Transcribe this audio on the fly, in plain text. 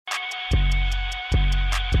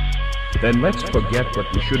Then let's forget what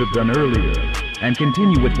we should have done earlier and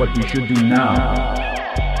continue with what we should do now.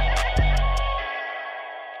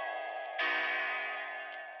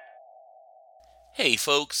 Hey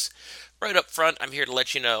folks, right up front, I'm here to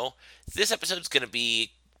let you know this episode's going to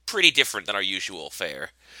be pretty different than our usual fare.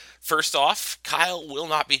 First off, Kyle will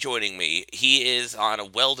not be joining me. He is on a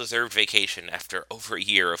well-deserved vacation after over a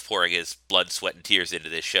year of pouring his blood, sweat, and tears into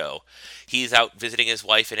this show. He's out visiting his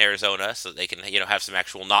wife in Arizona so they can, have some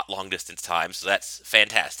actual not long-distance time, so that's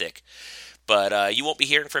fantastic. But you won't be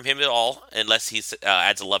hearing from him at all unless he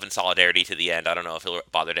adds a love and solidarity to the end. I don't know if he'll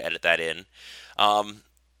bother to edit that in.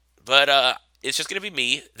 But it's just going to be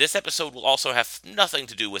me. This episode will also have nothing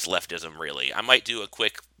to do with leftism, really. I might do a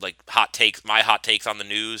quick, my hot takes on the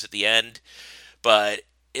news at the end, but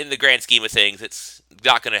in the grand scheme of things, it's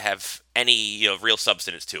not going to have any, real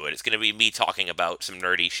substance to it. It's going to be me talking about some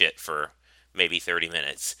nerdy shit for maybe 30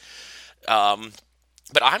 minutes.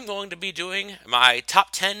 But I'm going to be doing my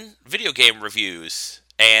top 10 video game reviews,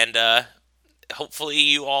 and hopefully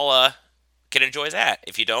you all can enjoy that.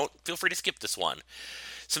 If you don't, feel free to skip this one.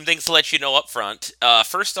 Some things to let you know up front.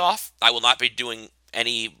 First off, I will not be doing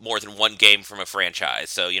any more than one game from a franchise.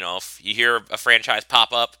 So, if you hear a franchise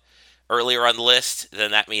pop up earlier on the list,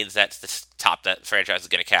 then that means that's the top that franchise is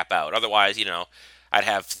going to cap out. Otherwise, I'd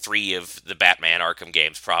have 3 of the Batman Arkham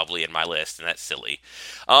games probably in my list, and that's silly.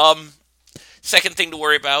 Second thing to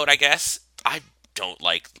worry about, I guess, I don't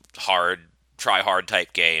like try-hard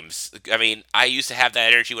type games. I mean, I used to have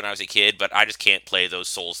that energy when I was a kid, but I just can't play those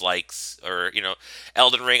Souls-likes, or,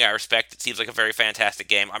 Elden Ring, I respect. It seems like a very fantastic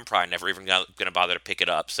game. I'm probably never even going to bother to pick it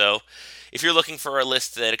up. So, if you're looking for a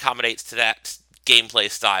list that accommodates to that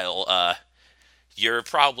gameplay style, you're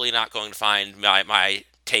probably not going to find my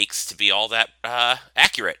takes to be all that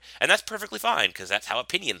accurate. And that's perfectly fine, because that's how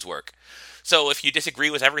opinions work. So if you disagree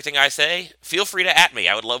with everything I say, feel free to @me.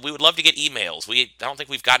 We would love to get emails. I don't think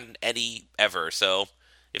we've gotten any ever. So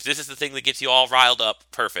if this is the thing that gets you all riled up,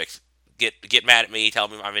 perfect. Get mad at me. Tell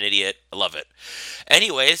me I'm an idiot. I love it.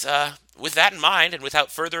 Anyways, with that in mind, and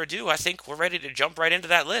without further ado, I think we're ready to jump right into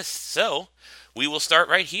that list. So we will start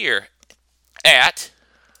right here at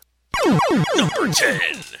number 10.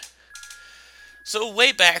 So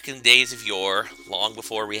way back in the days of yore, long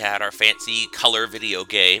before we had our fancy color video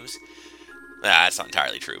games. That's not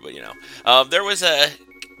entirely true, but there was a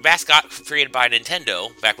mascot created by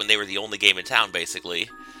Nintendo back when they were the only game in town, basically.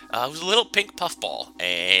 It was a little pink puffball,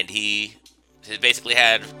 and he basically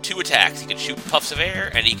had 2 attacks. He could shoot puffs of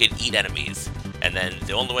air, and he could eat enemies. And then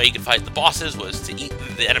the only way he could fight the bosses was to eat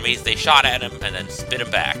the enemies they shot at him, and then spit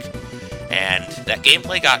them back. And that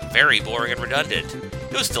gameplay got very boring and redundant.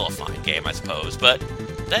 It was still a fine game, I suppose, but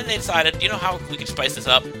then they decided, how we could spice this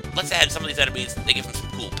up? Let's add some of these enemies, they give them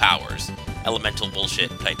some cool powers. Elemental bullshit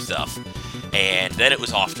type stuff. And then it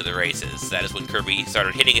was off to the races. That is when Kirby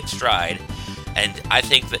started hitting its stride. And I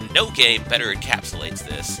think that no game better encapsulates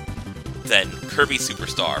this than Kirby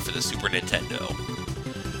Superstar for the Super Nintendo.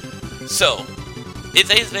 So, they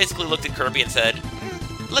basically looked at Kirby and said,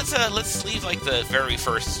 let's leave the very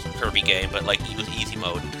first Kirby game, but with easy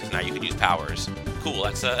mode, because now you can use powers. Cool,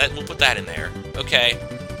 we'll put that in there. Okay.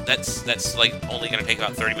 That's only going to take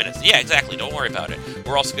about 30 minutes. Yeah, exactly. Don't worry about it.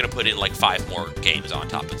 We're also going to put in 5 more games on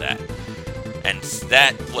top of that. And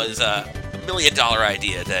that was a $1 million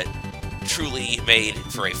idea that truly made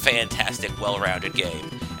for a fantastic, well-rounded game.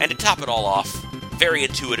 And to top it all off, very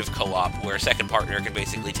intuitive co-op where a second partner can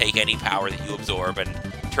basically take any power that you absorb and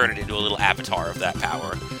turn it into a little avatar of that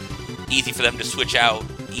power. Easy for them to switch out,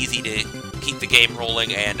 easy to keep the game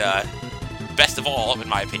rolling, and best of all, in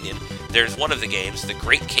my opinion, there's one of the games, the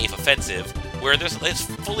Great Cave Offensive, where it's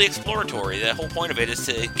fully exploratory. The whole point of it is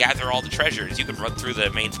to gather all the treasures. You can run through the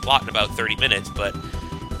main plot in about 30 minutes, but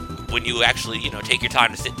when you actually, take your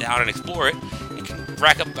time to sit down and explore it, it can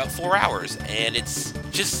rack up about 4 hours. And it's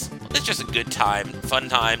just a good time, fun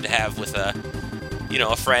time to have with a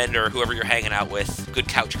friend or whoever you're hanging out with. Good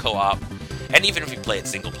couch co-op. And even if you play it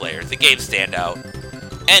single player, the games stand out.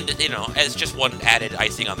 And, as just one added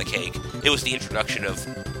icing on the cake, it was the introduction of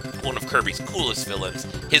one of Kirby's coolest villains,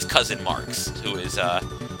 his cousin Marx, who is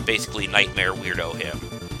basically Nightmare Weirdo him.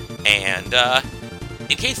 And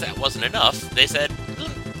in case that wasn't enough, they said,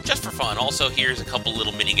 just for fun, also here's a couple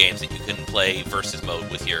little mini games that you can play versus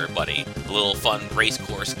mode with your buddy. A little fun race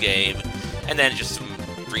course game, and then just some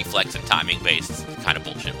reflex and timing based kind of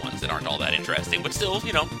bullshit ones that aren't all that interesting, but still,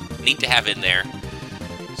 neat to have in there.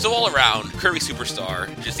 So all around, Kirby Superstar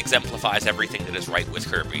just exemplifies everything that is right with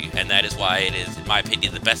Kirby, and that is why it is, in my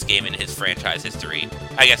opinion, the best game in his franchise history.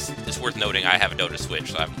 I guess it's worth noting I have a Nintendo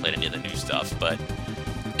Switch, so I haven't played any of the new stuff, but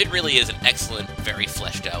it really is an excellent, very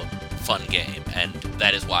fleshed out, fun game, and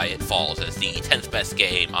that is why it falls as the 10th best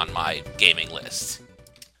game on my gaming list.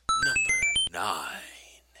 Number 9.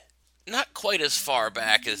 Not quite as far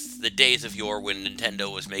back as the days of yore when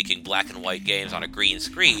Nintendo was making black and white games on a green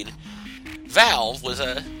screen, Valve was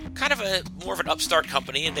more of an upstart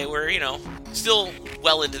company, and they were, still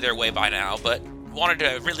well into their way by now, but wanted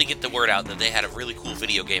to really get the word out that they had a really cool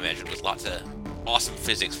video game engine with lots of awesome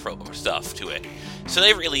physics stuff to it. So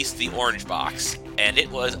they released the Orange Box, and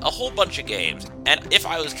it was a whole bunch of games, and if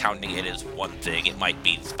I was counting it as one thing, it might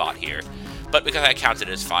be the spot here, but because I counted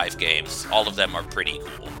it as 5 games, all of them are pretty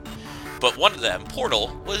cool. But one of them,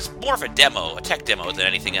 Portal, was more of a tech demo than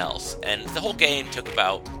anything else, and the whole game took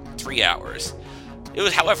about 3 hours. It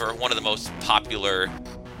was, however, one of the most popular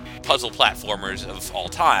puzzle platformers of all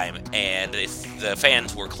time, and the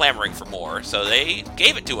fans were clamoring for more, so they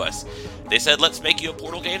gave it to us. They said, let's make you a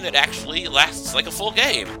Portal game that actually lasts like a full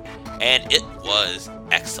game, and it was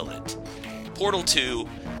excellent. Portal 2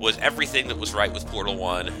 was everything that was right with Portal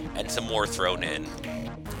 1, and some more thrown in.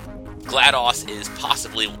 GLaDOS is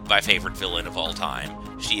possibly my favorite villain of all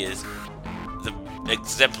time. She is the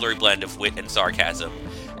exemplary blend of wit and sarcasm,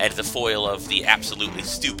 and the foil of the absolutely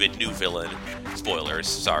stupid new villain, spoilers,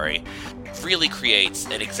 sorry, really creates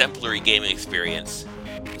an exemplary gaming experience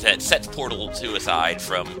that sets Portal 2 aside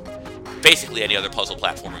from basically any other puzzle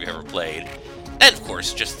platformer you've ever played. And of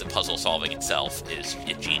course, just the puzzle solving itself is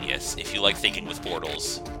ingenious. If you like thinking with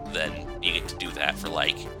portals, then you get to do that for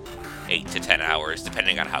like 8 to 10 hours,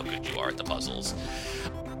 depending on how good you are at the puzzles.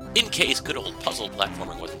 In case good old puzzle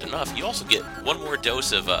platforming wasn't enough, you also get one more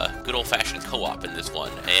dose of good old-fashioned co-op in this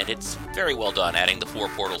one, and it's very well done. Adding the 4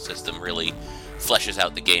 portal system really fleshes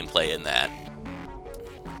out the gameplay in that.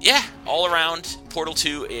 Yeah, all around, Portal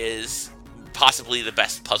 2 is possibly the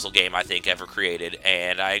best puzzle game I think ever created,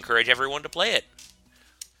 and I encourage everyone to play it.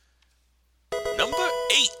 Number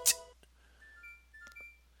 8.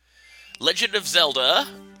 Legend of Zelda,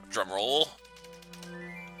 drumroll,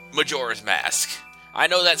 Majora's Mask. I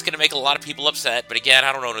know that's going to make a lot of people upset, but again,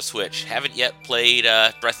 I don't own a Switch. Haven't yet played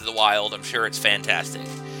Breath of the Wild. I'm sure it's fantastic.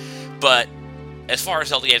 But as far as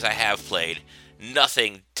Zelda games I have played,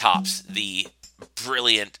 nothing tops the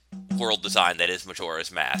brilliant world design that is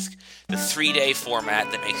Majora's Mask. The 3-day format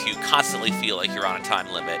that makes you constantly feel like you're on a time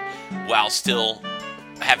limit, while still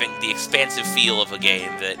having the expansive feel of a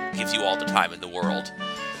game that gives you all the time in the world,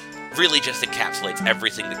 really just encapsulates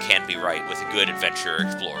everything that can be right with a good adventure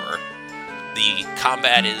explorer. The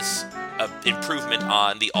combat is an improvement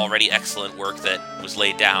on the already excellent work that was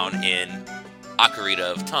laid down in Ocarina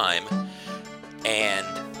of Time, and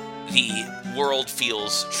the world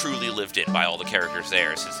feels truly lived in by all the characters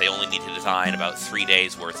there, since they only need to design about 3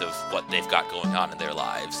 days worth of what they've got going on in their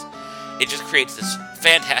lives. It just creates this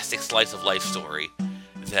fantastic slice of life story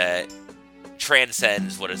that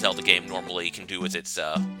transcends what a Zelda game normally can do with its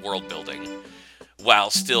world building,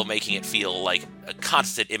 while still making it feel like a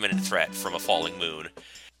constant imminent threat from a falling moon.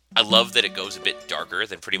 I love that it goes a bit darker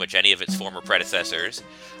than pretty much any of its former predecessors.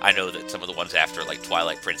 I know that some of the ones after, like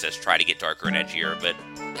Twilight Princess, try to get darker and edgier, but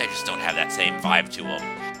they just don't have that same vibe to them.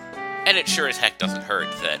 And it sure as heck doesn't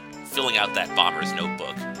hurt that filling out that bomber's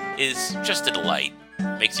notebook is just a delight.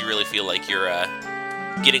 Makes you really feel like you're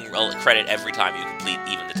getting credit every time you complete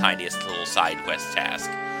even the tiniest little side quest task.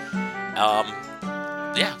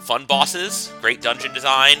 Yeah, fun bosses, great dungeon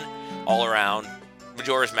design, all around.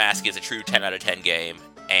 Majora's Mask is a true 10 out of 10 game,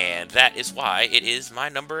 and that is why it is my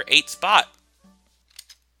number 8 spot.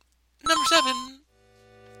 Number 7.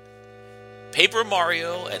 Paper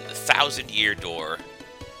Mario and the Thousand-Year Door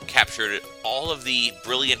captured all of the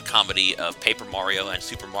brilliant comedy of Paper Mario and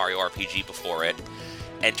Super Mario RPG before it,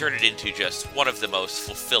 and turned it into just one of the most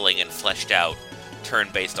fulfilling and fleshed out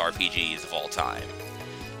turn-based RPGs of all time.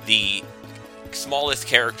 The smallest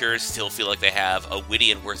characters still feel like they have a witty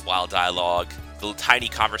and worthwhile dialogue. The tiny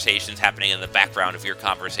conversations happening in the background of your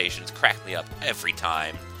conversations crack me up every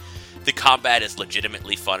time. The combat is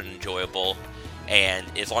legitimately fun and enjoyable, and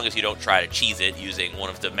as long as you don't try to cheese it using one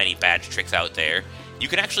of the many badge tricks out there, you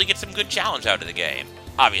can actually get some good challenge out of the game.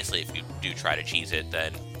 Obviously, if you do try to cheese it,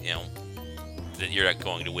 then, then you're not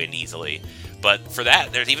going to win easily. But for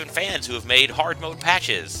that, there's even fans who have made hard mode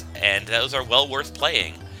patches, and those are well worth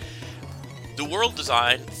playing. The world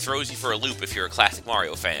design throws you for a loop if you're a classic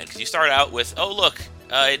Mario fan, because you start out with, oh look,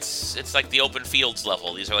 it's like the open fields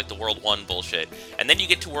level, these are like the World 1 bullshit, and then you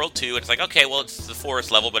get to World 2, and it's like, okay, well it's the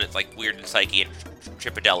forest level, but it's like weird and psyche and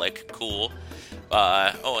tripadelic, cool.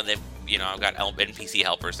 And they've, I've got NPC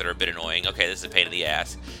helpers that are a bit annoying, okay, this is a pain in the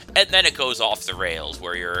ass. And then it goes off the rails,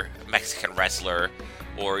 where you're a Mexican wrestler,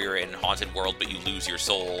 or you're in Haunted World but you lose your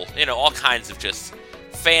soul, all kinds of just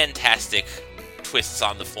fantastic twists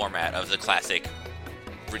on the format of the classic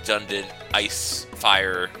redundant ice,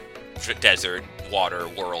 fire, desert, water,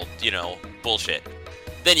 world, bullshit.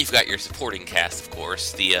 Then you've got your supporting cast, of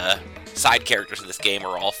course. The side characters in this game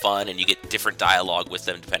are all fun, and you get different dialogue with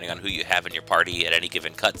them depending on who you have in your party at any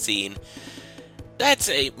given cutscene. I'd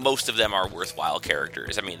say most of them are worthwhile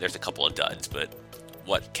characters. I mean, there's a couple of duds, but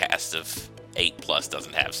what cast of 8+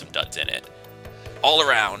 doesn't have some duds in it? All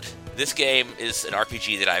around, this game is an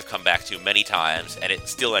RPG that I've come back to many times, and it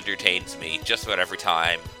still entertains me just about every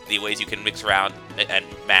time. The ways you can mix around and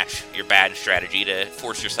match your bad strategy to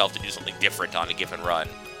force yourself to do something different on a given run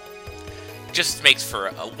just makes for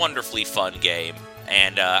a wonderfully fun game.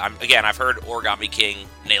 And I've heard Origami King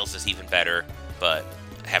nails this even better, but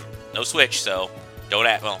I have no Switch, so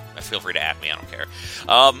feel free to at me, I don't care.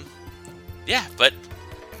 But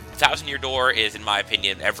Thousand Year Door is, in my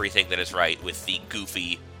opinion, everything that is right with the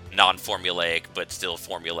goofy, non-formulaic, but still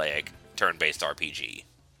formulaic turn-based RPG.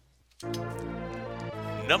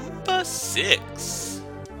 Number 6.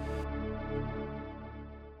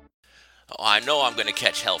 Oh, I know I'm going to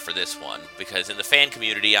catch hell for this one, because in the fan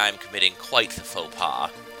community I am committing quite the faux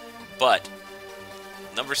pas. But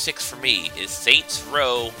number 6 for me is Saints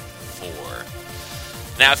Row 4.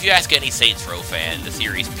 Now, if you ask any Saints Row fan, the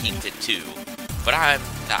series peaked at 2. But I'm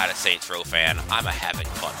not a Saints Row fan, I'm a having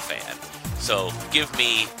fun fan. So give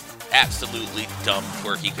me absolutely dumb,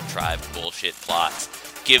 quirky, contrived bullshit plots.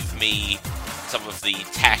 Give me some of the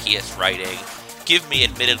tackiest writing. Give me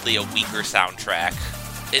admittedly a weaker soundtrack.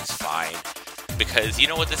 It's fine. Because you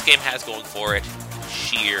know what this game has going for it?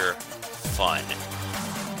 Sheer fun.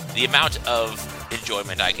 The amount of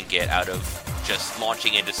enjoyment I can get out of just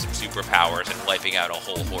launching into some superpowers and wiping out a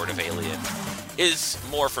whole horde of aliens is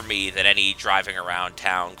more for me than any driving around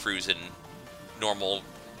town, cruising, normal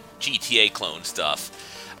GTA clone stuff.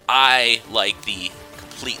 I like the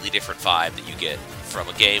completely different vibe that you get from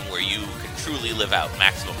a game where you can truly live out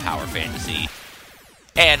maximum power fantasy.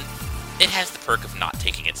 And it has the perk of not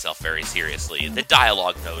taking itself very seriously. The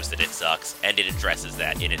dialogue knows that it sucks, and it addresses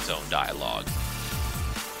that in its own dialogue.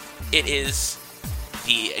 It is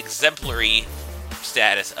the exemplary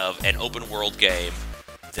status of an open world game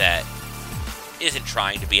that isn't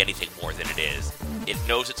trying to be anything more than it is. It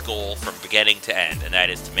knows its goal from beginning to end, and that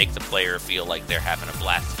is to make the player feel like they're having a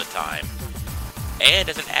blast of a time. And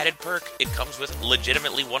as an added perk, it comes with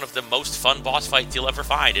legitimately one of the most fun boss fights you'll ever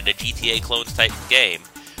find in a GTA clones type game.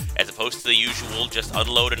 As opposed to the usual, just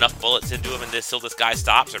unload enough bullets into him until this guy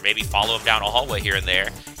stops, or maybe follow him down a hallway here and there.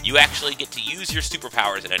 You actually get to use your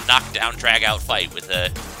superpowers in a knockdown, drag-out fight with a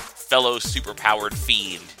fellow superpowered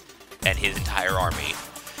fiend and his entire army.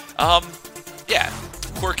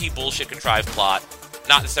 Quirky, bullshit, contrived plot.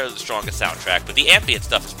 Not necessarily the strongest soundtrack, but the ambient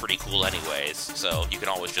stuff is pretty cool anyways, so you can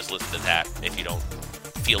always just listen to that if you don't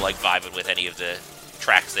feel like vibing with any of the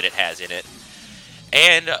tracks that it has in it.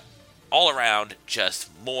 And all around,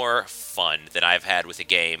 just more fun than I've had with a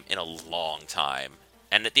game in a long time.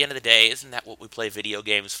 And at the end of the day, isn't that what we play video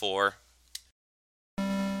games for?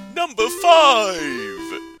 Number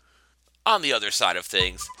 5! On the other side of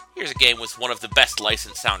things, here's a game with one of the best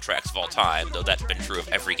licensed soundtracks of all time, though that's been true of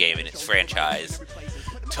every game in its franchise.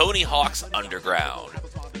 Tony Hawk's Underground.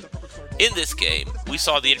 In this game, we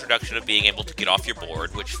saw the introduction of being able to get off your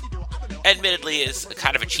board, which admittedly is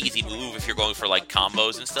kind of a cheesy move if you're going for like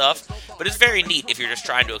combos and stuff, but it's very neat if you're just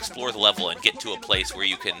trying to explore the level and get to a place where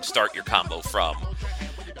you can start your combo from.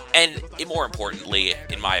 And more importantly,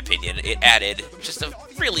 in my opinion, it added just a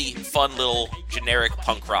really fun little generic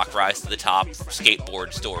punk rock rise to the top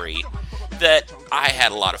skateboard story that I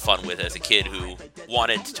had a lot of fun with as a kid who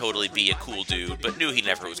wanted to totally be a cool dude, but knew he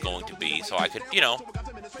never was going to be, so I could,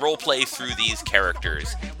 roleplay through these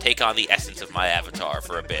characters, take on the essence of my avatar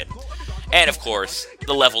for a bit. And of course,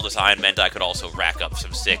 the level design meant I could also rack up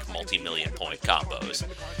some sick multi-million point combos.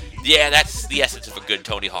 Yeah, that's the essence of a good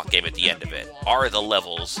Tony Hawk game at the end of it. Are the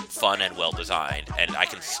levels fun and well designed? And I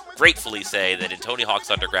can gratefully say that in Tony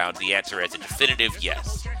Hawk's Underground, the answer is a definitive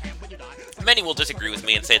yes. Many will disagree with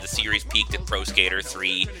me and say the series peaked at Pro Skater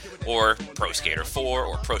 3, or Pro Skater 4,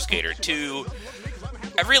 or Pro Skater 2.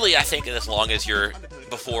 I think as long as you're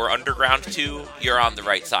before Underground 2, you're on the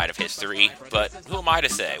right side of history, but who am I to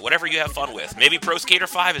say? Whatever you have fun with. Maybe Pro Skater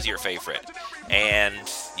 5 is your favorite, and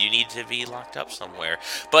you need to be locked up somewhere.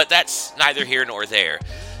 But that's neither here nor there.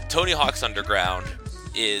 Tony Hawk's Underground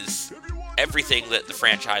is everything that the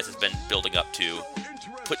franchise has been building up to,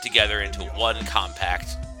 put together into one compact,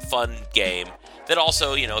 fun game that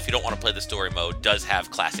also, if you don't want to play the story mode, does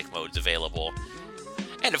have classic modes available.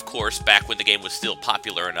 And of course, back when the game was still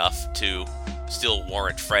popular enough to still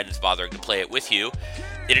warrant friends bothering to play it with you,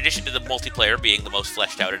 In addition to the multiplayer being the most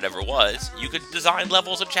fleshed out it ever was, you could design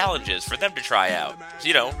levels and challenges for them to try out.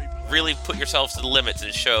 So, really put yourselves to the limits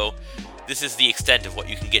and show this is the extent of what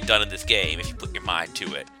you can get done in this game if you put your mind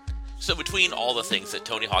to it. So between all the things that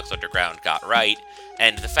Tony Hawk's Underground got right,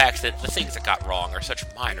 and the fact that the things it got wrong are such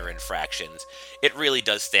minor infractions, it really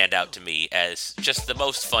does stand out to me as just the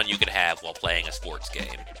most fun you could have while playing a sports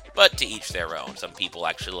game. But to each their own. Some people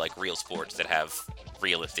actually like real sports that have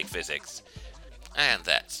realistic physics. And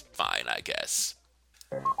that's fine, I guess.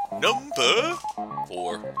 Number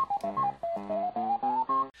 4.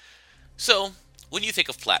 So, when you think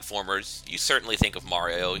of platformers, you certainly think of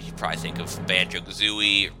Mario, you probably think of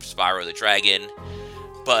Banjo-Kazooie, or Spyro the Dragon,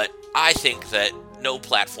 but I think that no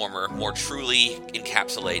platformer more truly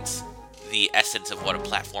encapsulates the essence of what a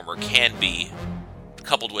platformer can be,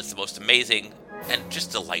 coupled with the most amazing and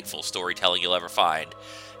just delightful storytelling you'll ever find,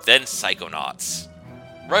 than Psychonauts.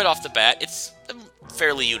 Right off the bat, it's a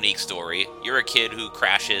fairly unique story. You're a kid who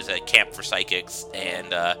crashes at Camp for Psychics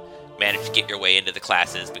and manage to get your way into the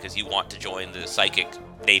classes because you want to join the Psychic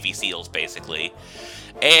Navy SEALs, basically.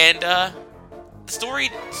 And the story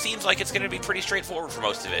seems like it's going to be pretty straightforward for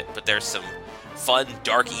most of it, but there's some fun,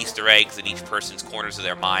 dark Easter eggs in each person's corners of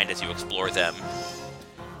their mind as you explore them.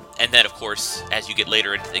 And then, of course, as you get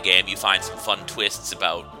later into the game, you find some fun twists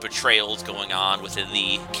about betrayals going on within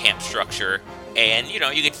the camp structure. And, you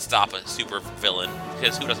get to stop a super villain,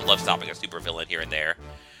 because who doesn't love stopping a super villain here and there?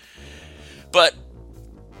 But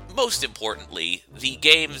most importantly, the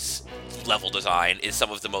game's level design is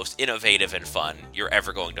some of the most innovative and fun you're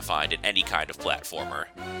ever going to find in any kind of platformer.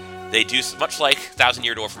 They do, much like Thousand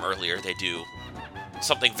Year Door from earlier, they do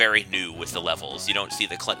something very new with the levels. You don't see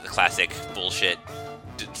the classic bullshit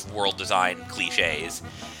world design cliches.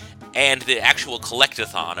 And the actual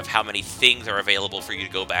collectathon of how many things are available for you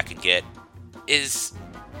to go back and get is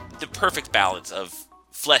the perfect balance of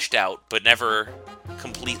fleshed out, but never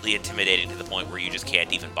completely intimidating to the point where you just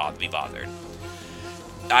can't even be bothered.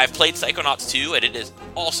 I've played Psychonauts 2, and it is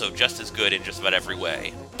also just as good in just about every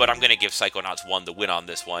way, but I'm going to give Psychonauts 1 the win on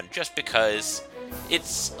this one, just because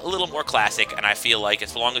it's a little more classic, and I feel like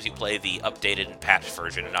as long as you play the updated and patched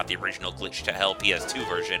version, and not the original Glitch to Hell PS2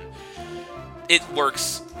 version, it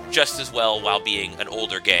works just as well while being an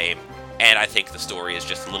older game, and I think the story is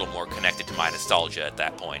just a little more connected to my nostalgia at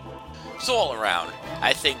that point. So all around,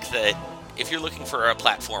 I think that if you're looking for a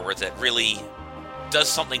platformer that really does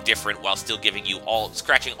something different while still giving you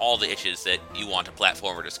scratching all the itches that you want a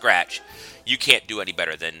platformer to scratch, you can't do any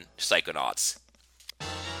better than Psychonauts.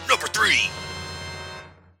 Number 3!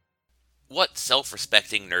 What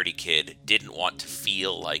self-respecting nerdy kid didn't want to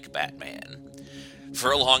feel like Batman?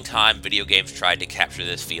 For a long time, video games tried to capture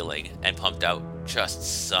this feeling and pumped out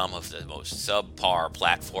just some of the most subpar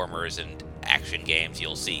platformers and action games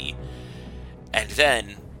you'll see. And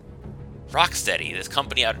then Rocksteady, this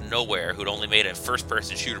company out of nowhere who'd only made a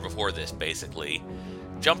first-person shooter before this, basically,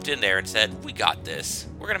 jumped in there and said, we got this.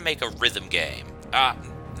 We're going to make a rhythm game.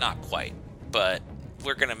 Not quite, but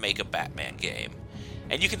we're going to make a Batman game.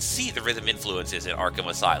 And you can see the rhythm influences in Arkham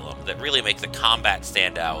Asylum that really make the combat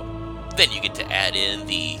stand out. Then you get to add in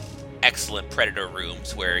the excellent Predator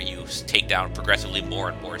rooms where you take down progressively more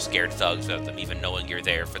and more scared thugs without them even knowing you're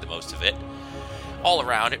there for the most of it. All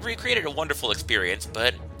around, it recreated a wonderful experience,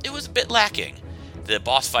 but it was a bit lacking. The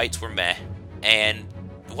boss fights were meh, and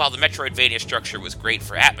while the Metroidvania structure was great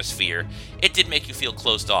for atmosphere, it did make you feel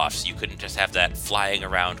closed off, so you couldn't just have that flying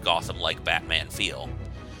around Gotham-like Batman feel.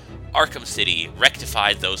 Arkham City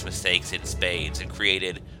rectified those mistakes in spades and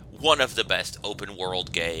created one of the best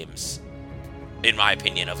open-world games, in my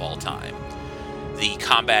opinion, of all time. The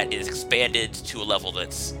combat is expanded to a level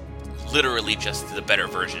that's literally just the better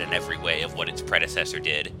version in every way of what its predecessor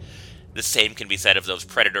did. The same can be said of those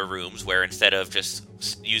Predator rooms, where instead of just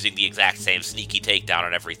using the exact same sneaky takedown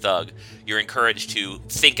on every thug, you're encouraged to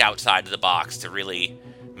think outside of the box to really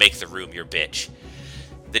make the room your bitch.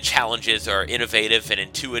 The challenges are innovative and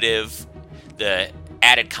intuitive. The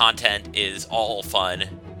added content is all fun.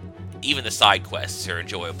 Even the side quests are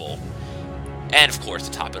enjoyable. And of course,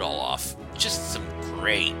 to top it all off, just some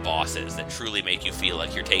great bosses that truly make you feel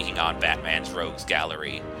like you're taking on Batman's rogues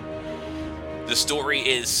gallery. The story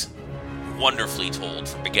is wonderfully told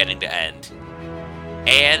from beginning to end.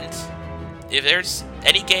 And if there's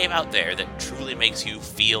any game out there that truly makes you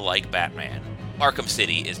feel like Batman, Arkham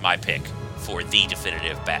City is my pick for the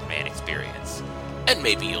definitive Batman experience. And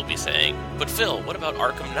maybe you'll be saying, but Phil, what about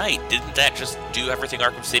Arkham Knight? Didn't that just do everything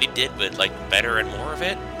Arkham City did, but better and more of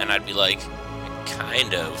it? And I'd be like,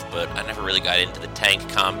 kind of, but I never really got into the tank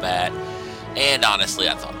combat, and honestly,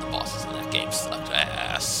 I thought the bosses in that game sucked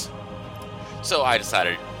ass. So I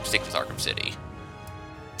decided to stick with Arkham City.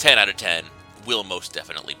 10 out of 10. Will most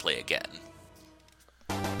definitely play again.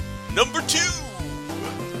 Number 2!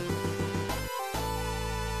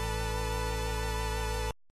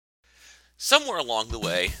 Somewhere along the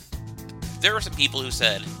way, there were some people who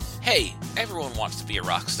said, hey, everyone wants to be a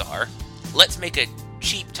rock star. Let's make a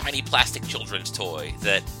cheap, tiny plastic children's toy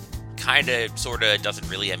that kinda, sorta doesn't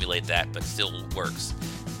really emulate that, but still works.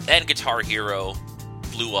 And Guitar Hero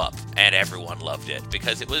blew up, and everyone loved it,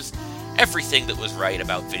 because it was everything that was right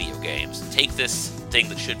about video games. Take this thing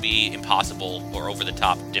that should be impossible, or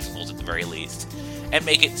over-the-top difficult at the very least, and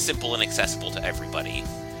make it simple and accessible to everybody.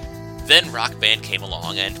 Then Rock Band came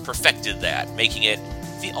along and perfected that, making it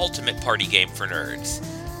the ultimate party game for nerds.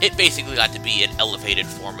 It basically got to be an elevated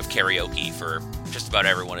form of karaoke for just about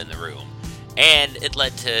everyone in the room. And it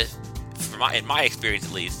led to, in my experience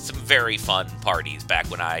at least, some very fun parties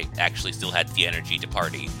back when I actually still had the energy to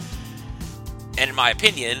party. And in my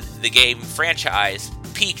opinion, the game franchise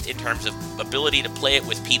peaked in terms of ability to play it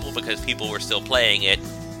with people because people were still playing it,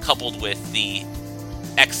 coupled with the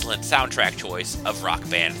excellent soundtrack choice of Rock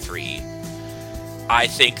Band 3. I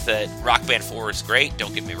think that Rock Band 4 is great,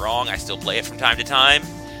 don't get me wrong, I still play it from time to time,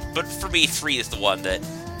 but for me, 3 is the one that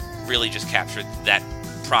really just captured that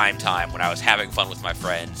prime time when I was having fun with my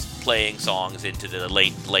friends, playing songs into the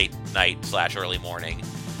late night/early morning,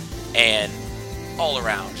 and all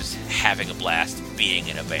around just having a blast being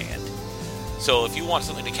in a band. So if you want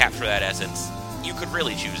something to capture that essence, you could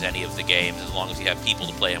really choose any of the games as long as you have people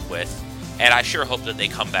to play them with. And I sure hope that they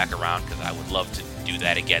come back around, because I would love to do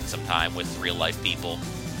that again sometime with real-life people.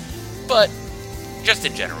 But, just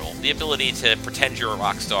in general, the ability to pretend you're a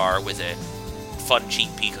rock star with a fun, cheap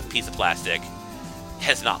piece of plastic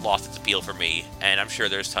has not lost its appeal for me, and I'm sure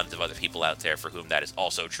there's tons of other people out there for whom that is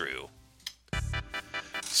also true.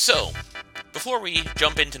 So, before we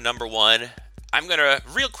jump into number 1, I'm going to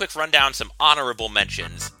real quick run down some honorable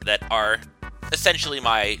mentions that are essentially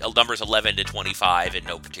my numbers 11 to 25 in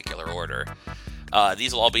no particular order.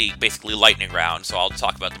 These will all be basically lightning rounds, so I'll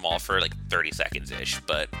talk about them all for like 30 seconds-ish,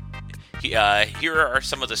 but here are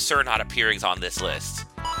some of the Sir Not appearings on this list.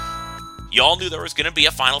 Y'all knew there was going to be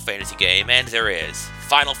a Final Fantasy game, and there is.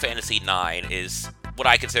 Final Fantasy IX is what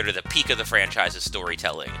I consider the peak of the franchise's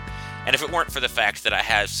storytelling. And if it weren't for the fact that I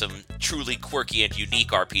have some truly quirky and unique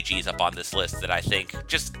RPGs up on this list that I think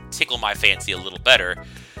just tickle my fancy a little better,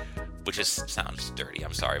 which sounds dirty,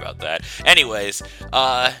 I'm sorry about that. Anyways,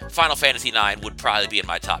 Final Fantasy IX would probably be in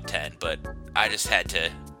my top 10, but I just had to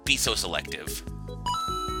be so selective.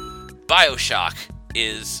 BioShock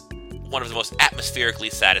is one of the most atmospherically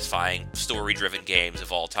satisfying, story-driven games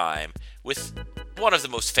of all time, with one of the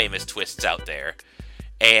most famous twists out there.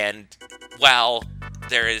 And while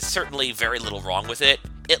there is certainly very little wrong with it,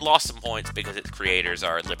 it lost some points because its creators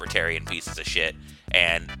are libertarian pieces of shit,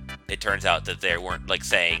 and it turns out that they weren't like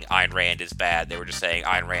saying Ayn Rand is bad, they were just saying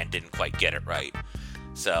Ayn Rand didn't quite get it right.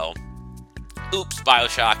 So, oops,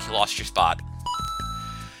 BioShock, you lost your spot.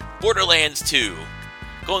 Borderlands 2.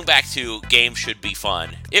 Going back to games should be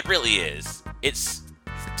fun, it really is. It's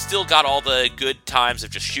still got all the good times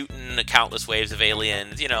of just shooting countless waves of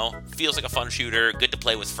aliens, feels like a fun shooter, good to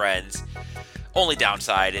play with friends. Only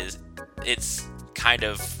downside is it's kind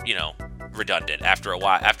of, redundant. After a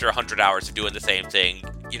while, after 100 hours of doing the same thing,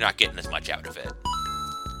 you're not getting as much out of it.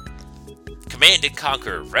 Command &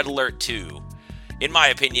 Conquer Red Alert 2. In my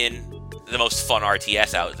opinion, the most fun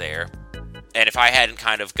RTS out there. And if I hadn't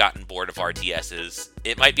kind of gotten bored of RTSs,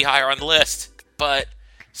 it might be higher on the list. But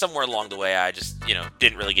somewhere along the way, I just,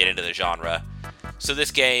 didn't really get into the genre. So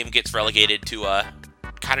this game gets relegated to a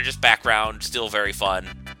kind of just background, still very fun,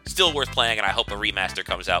 still worth playing, and I hope a remaster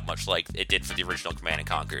comes out much like it did for the original Command &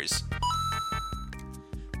 Conquers.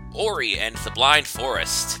 Ori and the Blind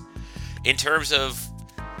Forest. In terms of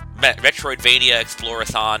Metroidvania,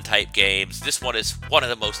 Explorathon type games, this one is one of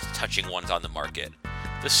the most touching ones on the market.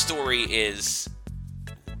 The story is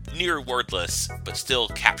near wordless, but still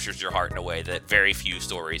captures your heart in a way that very few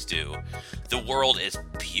stories do. The world is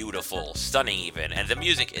beautiful, stunning even, and the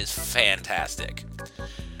music is fantastic.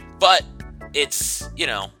 But it's,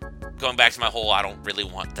 going back to my whole I don't really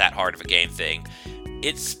want that hard of a game thing,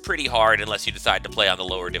 it's pretty hard unless you decide to play on the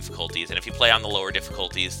lower difficulties, and if you play on the lower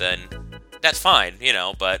difficulties, then that's fine,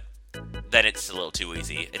 but then it's a little too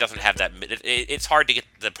easy. It doesn't have that, it's hard to get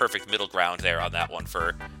the perfect middle ground there on that one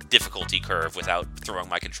for difficulty curve without throwing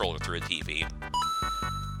my controller through a TV.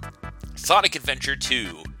 Sonic Adventure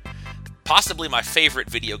 2. Possibly my favorite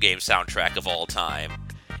video game soundtrack of all time.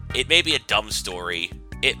 It may be a dumb story,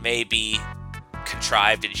 it may be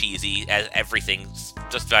contrived and cheesy, as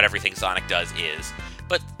just about everything Sonic does is,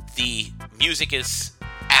 but the music is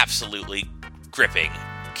absolutely gripping.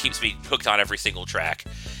 Keeps me hooked on every single track.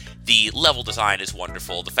 The level design is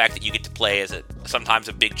wonderful. The fact that you get to play as sometimes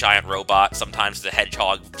a big giant robot, sometimes the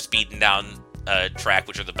hedgehog speeding down a track,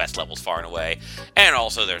 which are the best levels far and away. And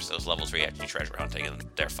also there's those levels where you have to do treasure hunting, and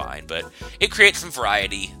they're fine. But it creates some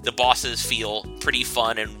variety. The bosses feel pretty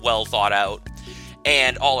fun and well thought out.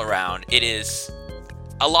 And all around, it is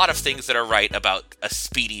a lot of things that are right about a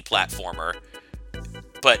speedy platformer,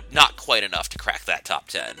 but not quite enough to crack that top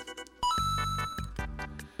 10.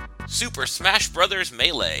 Super Smash Bros.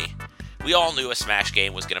 Melee. We all knew a Smash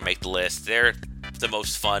game was going to make the list. They're the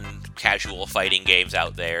most fun, casual fighting games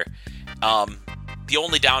out there. The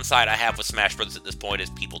only downside I have with Smash Bros. At this point is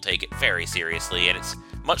people take it very seriously, and it's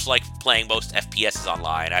much like playing most FPSs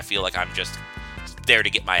online. I feel like I'm just there to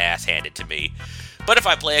get my ass handed to me. But if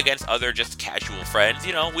I play against other just casual friends,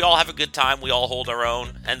 we all have a good time, we all hold our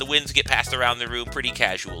own, and the wins get passed around the room pretty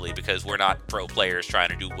casually because we're not pro players trying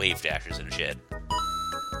to do wave dashes and shit.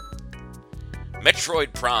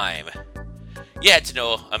 Metroid Prime. You had to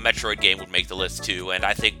know a Metroid game would make the list too, and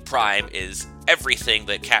I think Prime is everything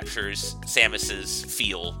that captures Samus's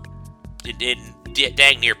feel in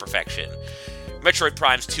dang near perfection. Metroid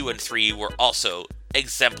Primes 2 and 3 were also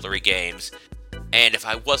exemplary games, and if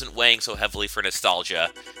I wasn't weighing so heavily for nostalgia,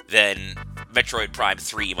 then Metroid Prime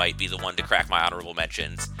 3 might be the one to crack my honorable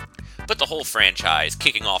mentions. But the whole franchise,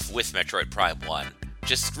 kicking off with Metroid Prime 1,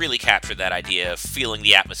 just really captured that idea of feeling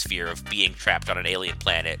the atmosphere of being trapped on an alien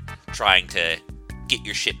planet, trying to get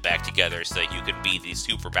your shit back together so that you could be the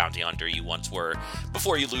super bounty hunter you once were,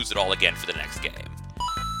 before you lose it all again for the next game.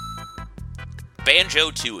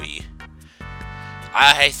 Banjo-Tooie.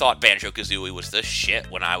 I thought Banjo-Kazooie was the shit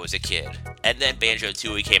when I was a kid, and then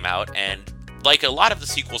Banjo-Tooie came out, and like a lot of the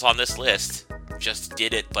sequels on this list, just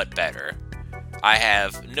did it but better. I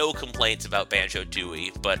have no complaints about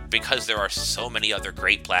Banjo-Tooie, but because there are so many other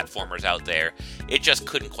great platformers out there, it just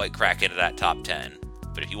couldn't quite crack into that top 10.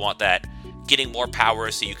 But if you want that getting more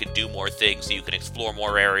powers so you can do more things, so you can explore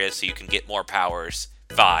more areas, so you can get more powers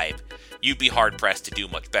vibe, you'd be hard-pressed to do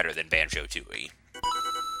much better than Banjo-Tooie.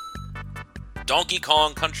 Donkey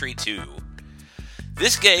Kong Country 2.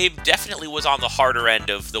 This game definitely was on the harder end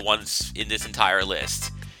of the ones in this entire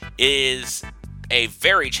list. It is a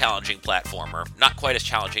very challenging platformer, not quite as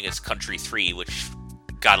challenging as Country 3, which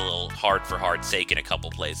got a little hard for hard's sake in a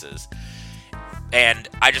couple places. And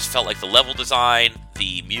I just felt like the level design,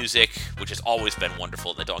 the music, which has always been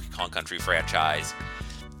wonderful in the Donkey Kong Country franchise,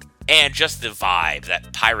 and just the vibe,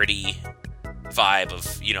 that piratey vibe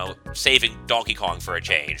of, saving Donkey Kong for a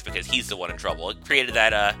change, because he's the one in trouble. It created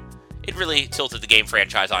that, it really tilted the game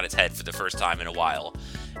franchise on its head for the first time in a while.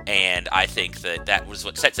 And I think that was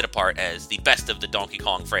what sets it apart as the best of the Donkey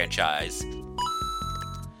Kong franchise.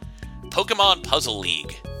 Pokemon Puzzle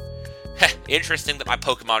League. Interesting that my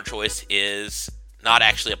Pokemon choice is not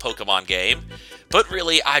actually a Pokemon game, but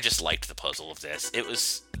really, I just liked the puzzle of this.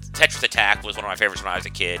 Tetris Attack was one of my favorites when I was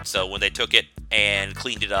a kid, so when they took it and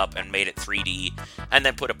cleaned it up and made it 3D, and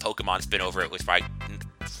then put a Pokemon spin over it, which my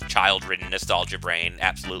child-ridden nostalgia brain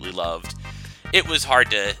absolutely loved, it was hard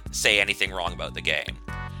to say anything wrong about the game.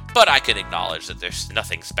 But I can acknowledge that there's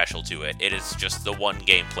nothing special to it. It is just the one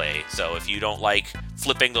gameplay, so if you don't like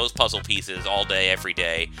flipping those puzzle pieces all day, every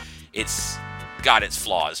day, it's got its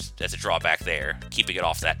flaws as a drawback there, keeping it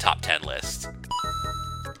off that top 10 list.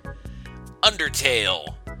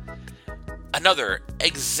 Undertale. Another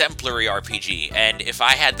exemplary RPG, and if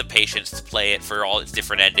I had the patience to play it for all its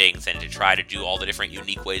different endings and to try to do all the different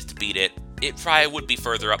unique ways to beat it, it probably would be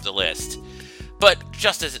further up the list. But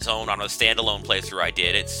just as its own on a standalone playthrough I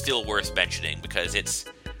did, it's still worth mentioning because it's,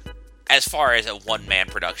 as far as a one-man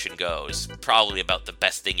production goes, probably about the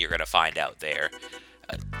best thing you're going to find out there.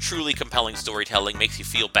 Truly compelling storytelling makes you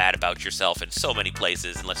feel bad about yourself in so many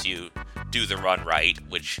places unless you do the run right,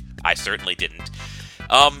 which I certainly didn't.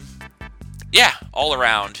 Yeah, all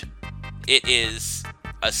around, it is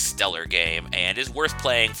a stellar game and is worth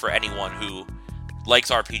playing for anyone who likes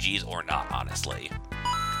RPGs or not, honestly.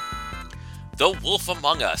 The Wolf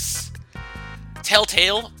Among Us.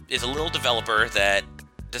 Telltale is a little developer that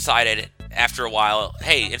decided after a while,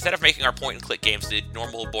 hey, instead of making our point-and-click games the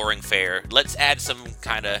normal, boring fare, let's add some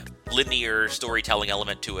kind of linear storytelling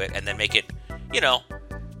element to it and then make it,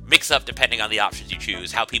 mix up, depending on the options you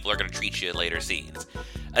choose, how people are going to treat you in later scenes.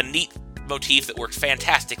 A neat motif that worked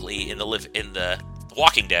fantastically in the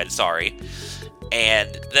Walking Dead,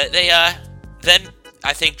 and they then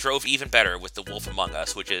I think drove even better with The Wolf Among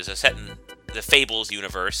Us, which is set in the Fables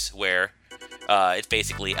universe, where it's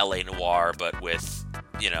basically LA Noire, but with,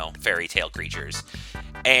 fairy tale creatures.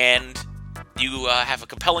 And you have a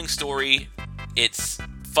compelling story. It's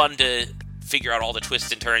fun to figure out all the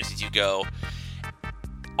twists and turns as you go.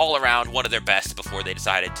 all around one of their best before they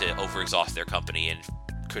decided to overexhaust their company and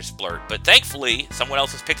splurt. But thankfully, someone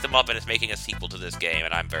else has picked them up and is making a sequel to this game,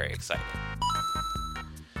 and I'm very excited.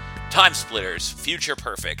 Time Splitters, Future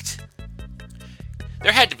Perfect.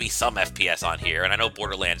 There had to be some FPS on here, and I know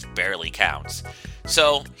Borderlands barely counts.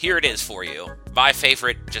 So, here it is for you. My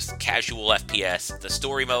favorite, just casual FPS. The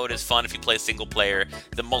story mode is fun if you play single player.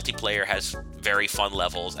 The multiplayer has very fun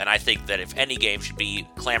levels, and I think that if any game should be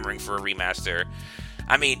clamoring for a remaster,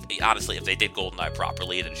 I mean, honestly, if they did GoldenEye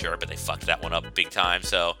properly, then sure, but they fucked that one up big time.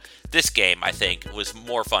 So, this game, I think, was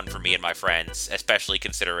more fun for me and my friends, especially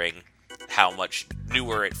considering how much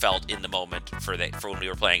newer it felt in the moment for when we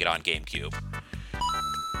were playing it on GameCube.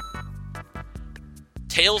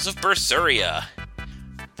 Tales of Berseria.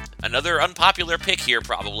 Another unpopular pick here,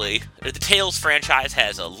 probably. The Tales franchise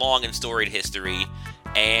has a long and storied history,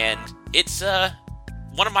 and it's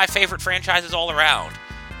one of my favorite franchises all around.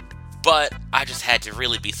 But I just had to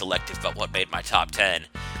really be selective about what made my top 10.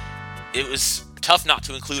 It was tough not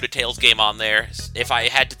to include a Tales game on there. If I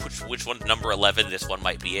had to put which one's number 11, this one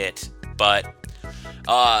might be it. But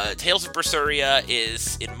Tales of Berseria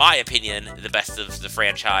is, in my opinion, the best of the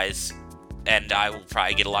franchise. And I will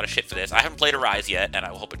probably get a lot of shit for this. I haven't played Arise yet, and I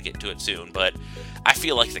will hope to get to it soon, but I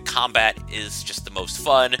feel like the combat is just the most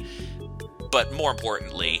fun. But more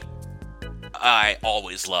importantly, I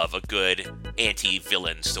always love a good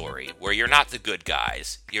anti-villain story, where you're not the good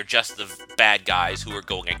guys, you're just the bad guys who are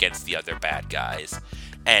going against the other bad guys.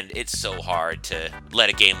 And it's so hard to let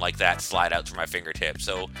a game like that slide out through my fingertips.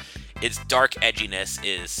 So its dark edginess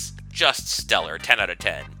is just stellar, 10 out of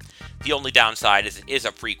 10. The only downside is it is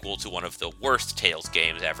a prequel to one of the worst Tales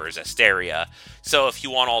games ever, Zestiria. So if you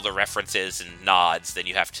want all the references and nods, then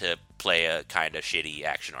you have to play a kind of shitty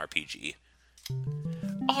action RPG.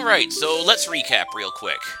 Alright, so let's recap real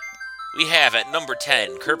quick. We have at number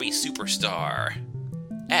 10, Kirby Superstar.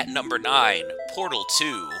 At number 9, Portal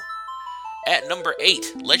 2. At number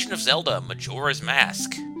 8, Legend of Zelda Majora's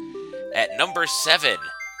Mask. At number 7,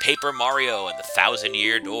 Paper Mario and the Thousand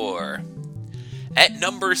Year Door. At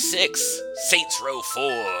number 6, Saints Row 4.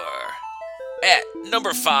 At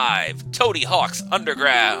number 5, Tony Hawk's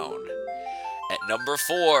Underground. At number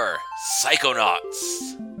 4,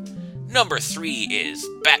 Psychonauts. Number 3 is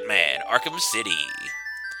Batman Arkham City.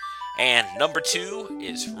 And number 2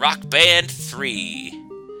 is Rock Band 3.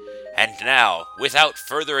 And now, without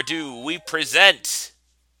further ado, we present...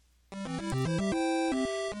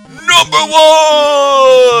 Number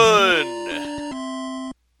 1!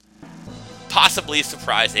 Possibly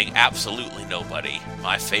surprising absolutely nobody,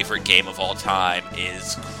 my favorite game of all time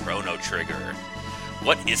is Chrono Trigger.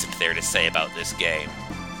 What isn't there to say about this game?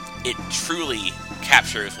 It truly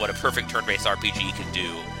captures what a perfect turn-based RPG can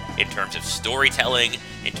do in terms of storytelling,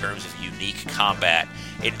 in terms of unique combat,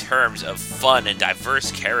 in terms of fun and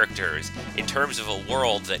diverse characters, in terms of a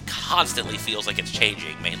world that constantly feels like it's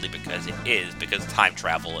changing, mainly because it is, because time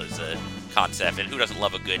travel is a concept, and who doesn't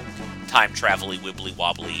love a good time travel-y,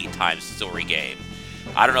 wibbly-wobbly time story game?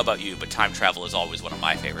 I don't know about you, but time travel is always one of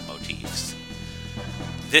my favorite motifs.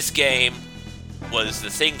 This game was the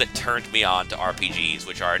thing that turned me on to RPGs,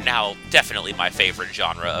 which are now definitely my favorite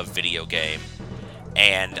genre of video game,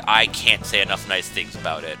 and I can't say enough nice things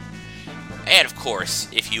about it. And of course,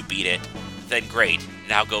 if you beat it, then great.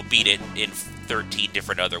 Now go beat it in 13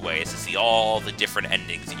 different other ways to see all the different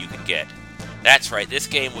endings that you can get. That's right, this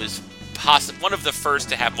game was one of the first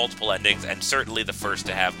to have multiple endings, and certainly the first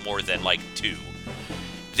to have more than, 2.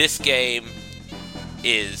 This game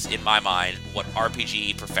is, in my mind, what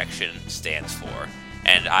RPG perfection stands for,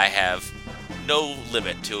 and I have no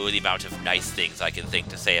limit to the amount of nice things I can think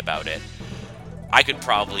to say about it. I could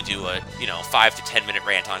probably do a, 5 to 10 minute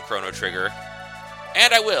rant on Chrono Trigger,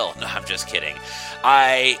 and I will. No, I'm just kidding.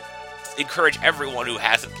 I encourage everyone who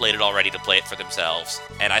hasn't played it already to play it for themselves,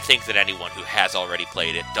 and I think that anyone who has already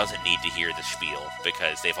played it doesn't need to hear the spiel,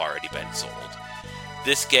 because they've already been sold.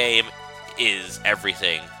 This game is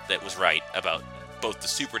everything that was right about both the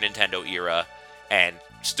Super Nintendo era and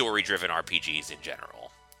story-driven RPGs in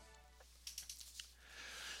general.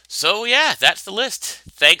 So yeah, that's the list.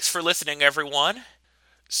 Thanks for listening, everyone.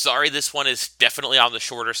 Sorry this one is definitely on the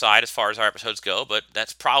shorter side as far as our episodes go, but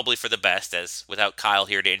that's probably for the best, as without Kyle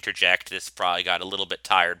here to interject, this probably got a little bit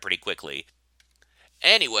tired pretty quickly.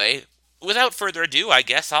 Anyway, without further ado, I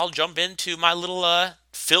guess I'll jump into my little,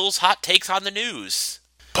 Phil's Hot Takes on the News.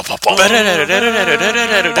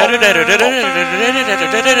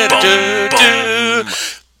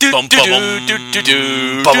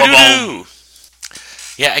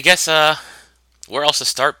 Yeah, I guess, where else to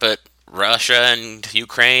start but Russia and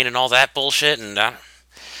Ukraine and all that bullshit, and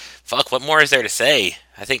fuck, what more is there to say?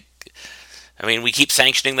 I think I mean, we keep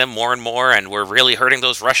sanctioning them more and more, and we're really hurting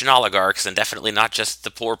those Russian oligarchs, and definitely not just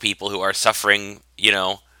the poor people who are suffering,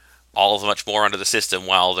 all of much more under the system,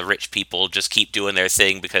 while the rich people just keep doing their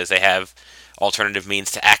thing because they have alternative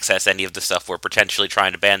means to access any of the stuff we're potentially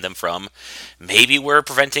trying to ban them from. Maybe we're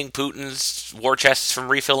preventing Putin's war chests from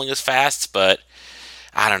refilling as fast, but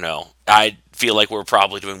I don't know. I feel like we're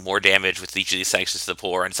probably doing more damage with each of these sanctions to the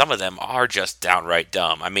poor, and some of them are just downright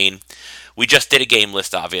dumb. I mean, we just did a game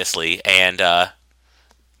list, obviously, and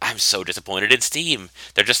I'm so disappointed in Steam.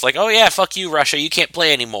 They're just like, oh yeah, fuck you, Russia, you can't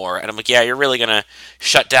play anymore. And I'm like, yeah, you're really going to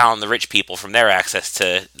shut down the rich people from their access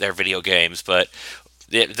to their video games, but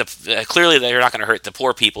clearly they're not going to hurt the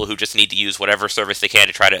poor people who just need to use whatever service they can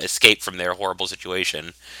to try to escape from their horrible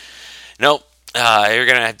situation. Nope. You're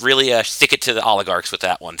going to really stick it to the oligarchs with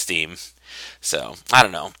that one, Steam. So, I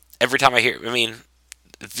don't know. Every time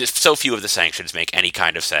so few of the sanctions make any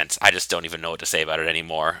kind of sense. I just don't even know what to say about it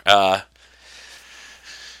anymore.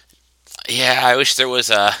 Yeah, I wish there was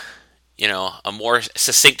a more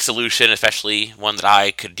succinct solution, especially one that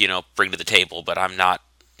I could, bring to the table, but I'm not,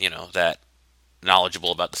 that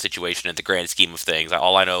knowledgeable about the situation in the grand scheme of things.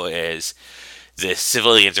 All I know is the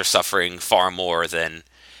civilians are suffering far more than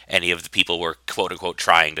any of the people we're quote-unquote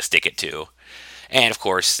trying to stick it to. And, of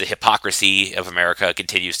course, the hypocrisy of America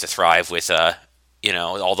continues to thrive with, all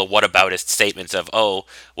the whataboutist statements of, oh,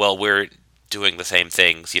 well, we're doing the same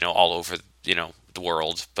things, all over, the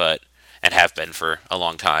world, and have been for a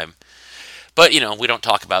long time. But, we don't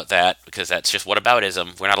talk about that because that's just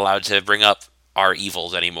whataboutism. We're not allowed to bring up our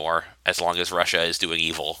evils anymore as long as Russia is doing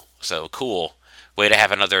evil. So, cool. Way to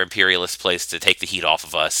have another imperialist place to take the heat off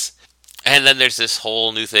of us. And then there's this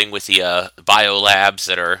whole new thing with the biolabs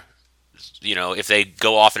that are, if they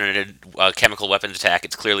go off in a chemical weapons attack,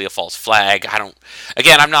 it's clearly a false flag.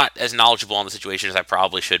 I'm not as knowledgeable on the situation as I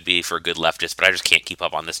probably should be for a good leftist, but I just can't keep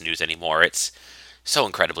up on this news anymore. It's so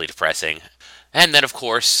incredibly depressing. And then, of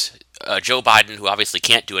course, Joe Biden, who obviously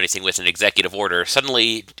can't do anything with an executive order,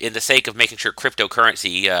 suddenly, in the sake of making sure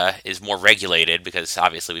cryptocurrency is more regulated, because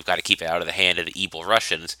obviously we've got to keep it out of the hand of the evil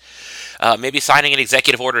Russians, maybe signing an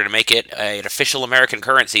executive order to make it an official American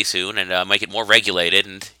currency soon and make it more regulated.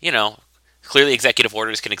 And, clearly executive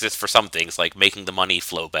orders can exist for some things, like making the money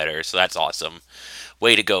flow better, so that's awesome.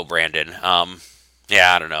 Way to go, Brandon. I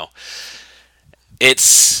don't know.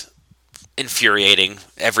 It's infuriating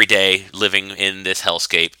every day living in this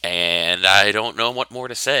hellscape, and I don't know what more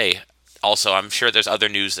to say. Also, I'm sure there's other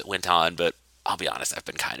news that went on, but I'll be honest, I've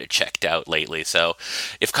been kind of checked out lately. So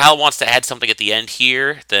if Kyle wants to add something at the end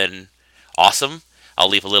here, then awesome. I'll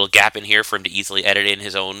leave a little gap in here for him to easily edit in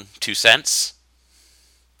his own 2 cents.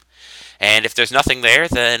 And if there's nothing there,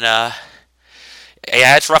 then yeah,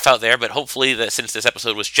 it's rough out there, but hopefully since this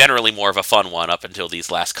episode was generally more of a fun one up until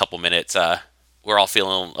these last couple minutes, we're all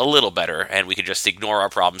feeling a little better, and we can just ignore our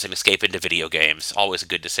problems and escape into video games. Always a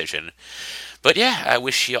good decision. But yeah, I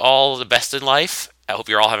wish you all the best in life. I hope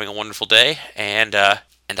you're all having a wonderful day, and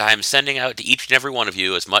I'm sending out to each and every one of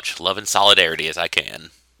you as much love and solidarity as I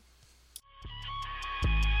can.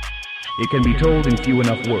 It can be told in few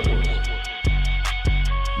enough words.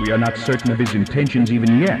 We are not certain of his intentions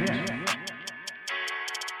even yet.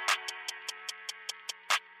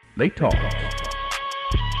 They talk.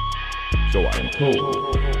 So I am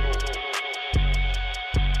told.